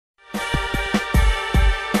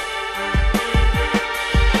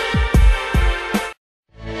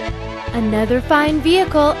Another fine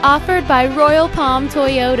vehicle offered by Royal Palm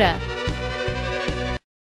Toyota.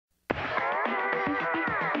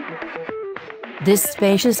 This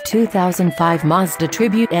spacious 2005 Mazda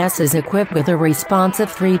Tribute S is equipped with a responsive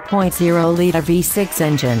 3.0-liter V6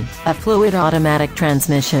 engine, a fluid automatic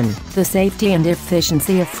transmission, the safety and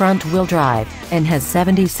efficiency of front-wheel drive, and has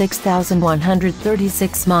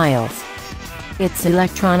 76,136 miles. Its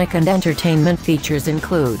electronic and entertainment features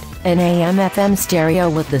include an AM/FM stereo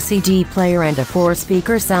with the CD player and a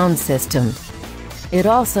 4-speaker sound system. It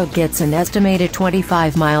also gets an estimated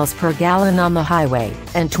 25 miles per gallon on the highway,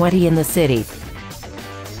 and 20 in the city.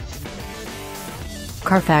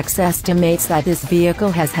 Carfax estimates that this vehicle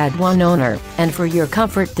has had one owner, and for your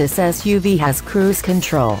comfort this SUV has cruise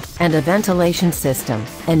control, and a ventilation system,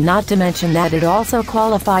 and not to mention that it also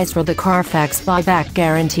qualifies for the Carfax buyback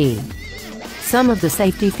guarantee. Some of the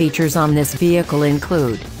safety features on this vehicle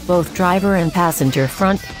include both driver and passenger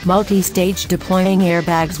front, multi-stage deploying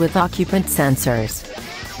airbags with occupant sensors.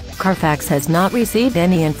 Carfax has not received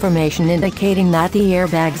any information indicating that the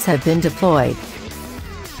airbags have been deployed.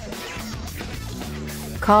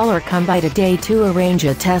 Call or come by today to arrange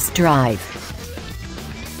a test drive.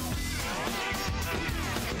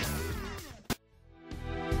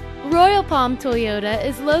 Royal Palm Toyota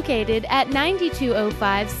is located at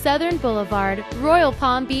 9205 Southern Boulevard, Royal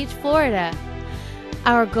Palm Beach, Florida.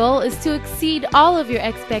 Our goal is to exceed all of your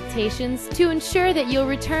expectations to ensure that you'll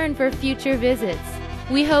return for future visits.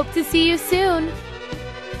 We hope to see you soon.